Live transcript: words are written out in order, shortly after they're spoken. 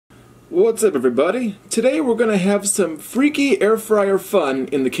What's up, everybody? Today we're going to have some freaky air fryer fun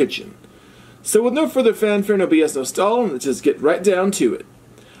in the kitchen. So with no further fanfare, no BS, no stalling, let's just get right down to it.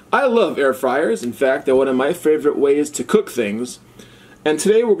 I love air fryers. In fact, they're one of my favorite ways to cook things. And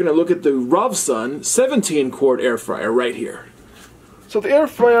today we're going to look at the ROVSUN 17-quart air fryer right here. So the air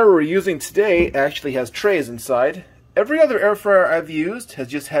fryer we're using today actually has trays inside. Every other air fryer I've used has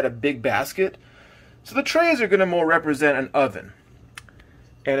just had a big basket. So the trays are going to more represent an oven.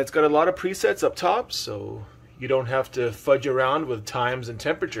 And it's got a lot of presets up top, so you don't have to fudge around with times and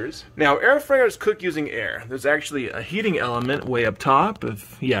temperatures. Now, air fryers cook using air. There's actually a heating element way up top,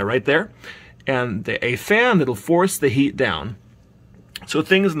 right there, and a fan that'll force the heat down. So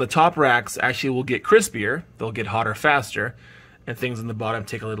things in the top racks actually will get crispier, they'll get hotter faster, and things in the bottom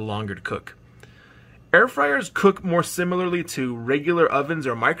take a little longer to cook. Air fryers cook more similarly to regular ovens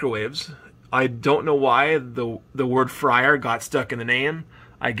or microwaves. I don't know why the word fryer got stuck in the name.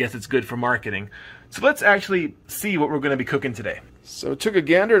 I guess it's good for marketing. So let's actually see what we're going to be cooking today. So I took a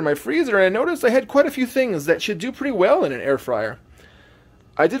gander in my freezer and I noticed I had quite a few things that should do pretty well in an air fryer.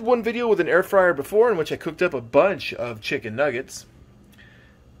 I did one video with an air fryer before in which I cooked up a bunch of chicken nuggets.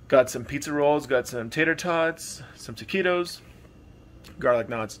 Got some pizza rolls, got some tater tots, some taquitos, garlic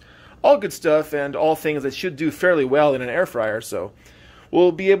knots. All good stuff and all things that should do fairly well in an air fryer, so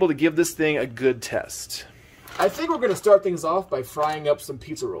we'll be able to give this thing a good test. I think we're going to start things off by frying up some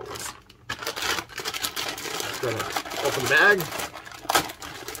pizza rolls. Going to open the bag.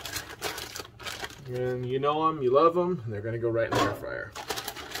 And you know them, you love them, and they're going to go right in the air fryer.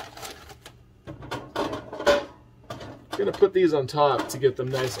 Going to put these on top to get them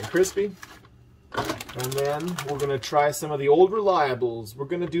nice and crispy. And then we're going to try some of the old reliables. We're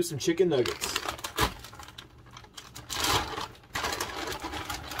going to do some chicken nuggets.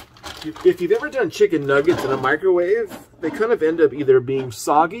 If you've ever done chicken nuggets in a microwave, they kind of end up either being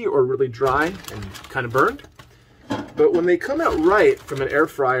soggy or really dry and kind of burned. But when they come out right from an air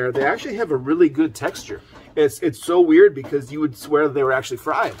fryer, they actually have a really good texture. It's so weird because you would swear they were actually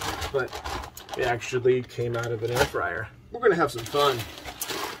fried, but they actually came out of an air fryer. We're going to have some fun.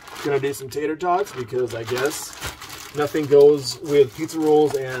 Going to do some tater tots because I guess nothing goes with pizza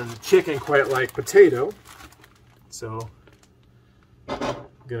rolls and chicken quite like potato. So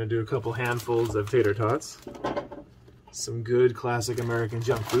gonna do a couple handfuls of tater tots. Some good classic American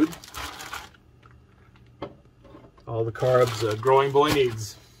junk food. All the carbs a growing boy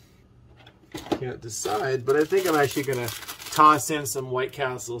needs. Can't decide, but I think I'm actually gonna toss in some White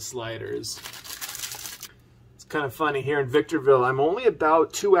Castle sliders. It's kind of funny, here in Victorville, I'm only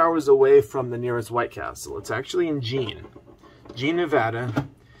about 2 hours away from the nearest White Castle. It's actually in Jean, Nevada.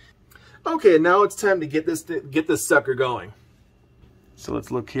 Okay, now it's time to get this sucker going. So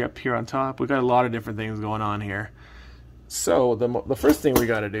let's look up here on top. We got a lot of different things going on here. So the first thing we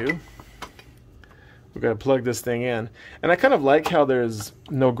got to do, we got to plug this thing in. And I kind of like how there's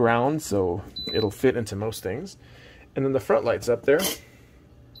no ground, so it'll fit into most things. And then the front light's up there.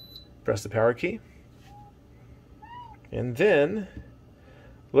 Press the power key. And then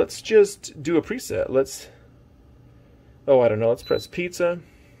let's just do a preset. Let's press pizza.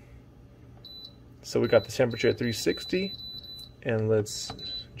 So we got the temperature at 360. And let's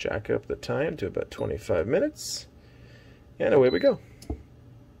jack up the time to about 25 minutes. And away we go.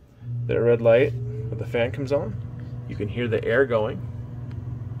 That red light when the fan comes on, you can hear the air going.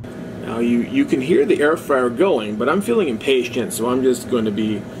 Now you can hear the air fryer going, but I'm feeling impatient, so I'm just going to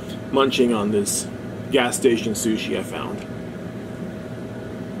be munching on this gas station sushi I found.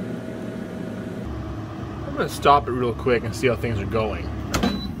 I'm going to stop it real quick and see how things are going.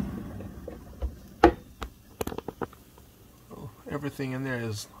 Everything in there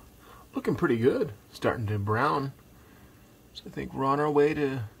is looking pretty good, starting to brown. So I think we're on our way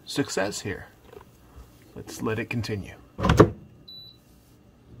to success here. Let's let it continue.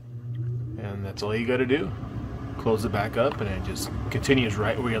 And that's all you got to do. Close it back up and it just continues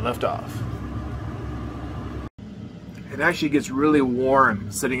right where you left off. It actually gets really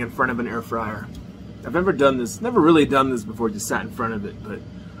warm sitting in front of an air fryer. I've never really done this before, just sat in front of it, but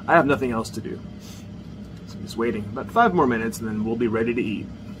I have nothing else to do. Just waiting about 5 more minutes and then we'll be ready to eat.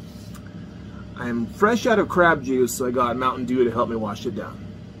 I'm fresh out of crab juice, so I got Mountain Dew to help me wash it down.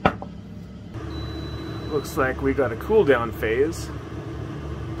 Looks like we got a cool down phase.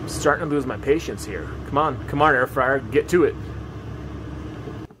 I'm starting to lose my patience here. Come on air fryer, get to it.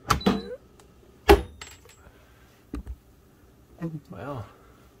 Well,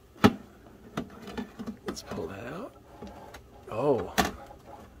 let's pull that out. Oh.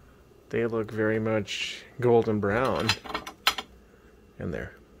 They look very much golden brown, and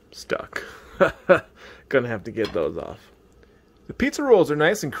they're stuck. Gonna have to get those off. The pizza rolls are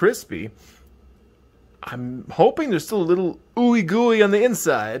nice and crispy. I'm hoping there's still a little ooey gooey on the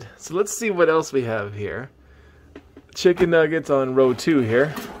inside. So let's see what else we have here. Chicken nuggets on row 2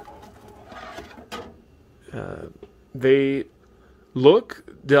 here. They look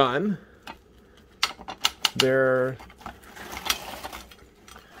done. They're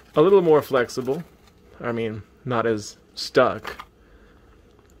a little more flexible. I mean, not as stuck.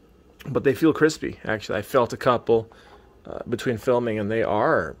 But they feel crispy, actually. I felt a couple between filming, and they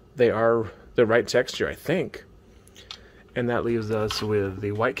are the right texture, I think. And that leaves us with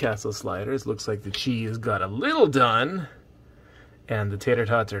the White Castle sliders. Looks like the cheese got a little done. And the tater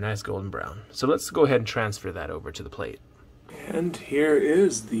tots are nice golden brown. So let's go ahead and transfer that over to the plate. And here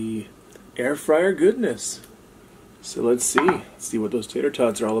is the air fryer goodness. So let's see what those tater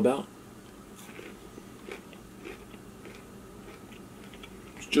tots are all about.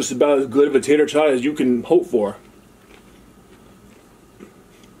 It's just about as good of a tater tot as you can hope for.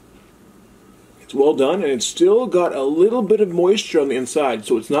 It's well done, and it's still got a little bit of moisture on the inside,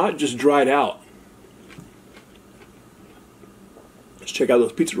 so it's not just dried out. Let's check out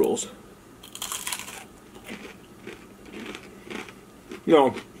those pizza rolls.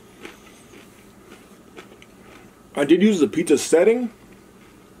 No, I did use the pizza setting,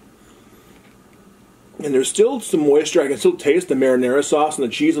 and there's still some moisture. I can still taste the marinara sauce and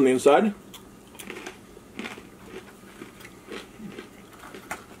the cheese on the inside.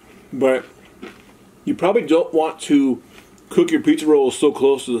 But you probably don't want to cook your pizza rolls so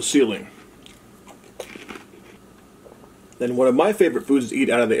close to the ceiling. Then one of my favorite foods to eat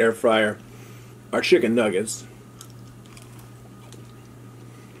out of the air fryer are chicken nuggets.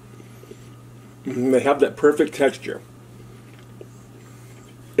 And they have that perfect texture.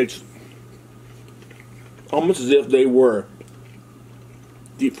 It's almost as if they were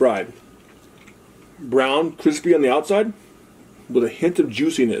deep fried. Brown, crispy on the outside, with a hint of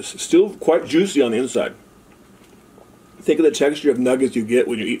juiciness. Still quite juicy on the inside. Think of the texture of nuggets you get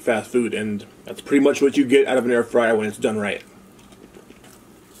when you eat fast food, and that's pretty much what you get out of an air fryer when it's done right.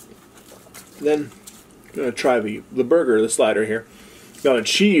 Then, I'm going to try the burger, the slider here. Now the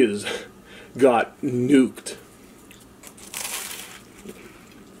cheese got nuked.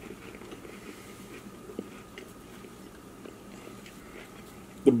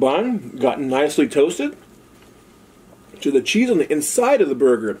 The bun got nicely toasted. So the cheese on the inside of the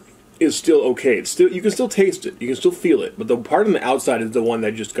burger is still okay. It's still, you can still taste it. You can still feel it. But the part on the outside is the one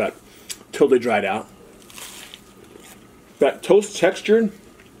that just got totally dried out. That toast texture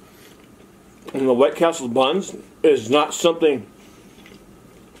on the White Castle buns is not something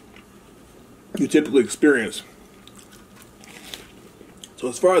you typically experience. So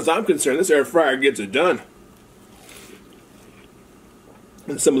as far as I'm concerned, this air fryer gets it done.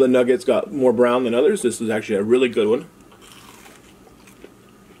 And some of the nuggets got more brown than others. This is actually a really good one.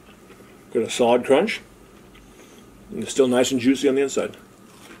 Got a solid crunch. And it's still nice and juicy on the inside.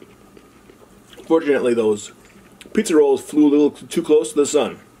 Fortunately, those pizza rolls flew a little too close to the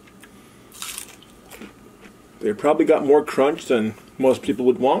sun. They probably got more crunch than most people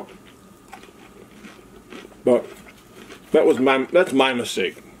would want. But that's my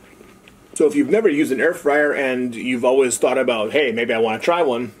mistake. So if you've never used an air fryer and you've always thought about, hey, maybe I want to try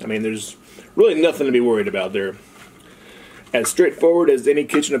one, I mean, there's really nothing to be worried about. They're as straightforward as any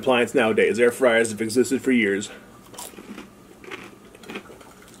kitchen appliance nowadays. Air fryers have existed for years.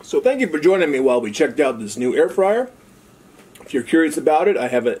 So thank you for joining me while we checked out this new air fryer. If you're curious about it, I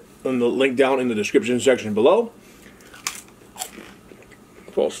have it on the link down in the description section below.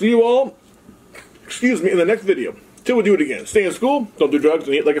 So I'll see you all, in the next video. Till we do it again. Stay in school, don't do drugs,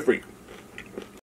 and eat like a freak.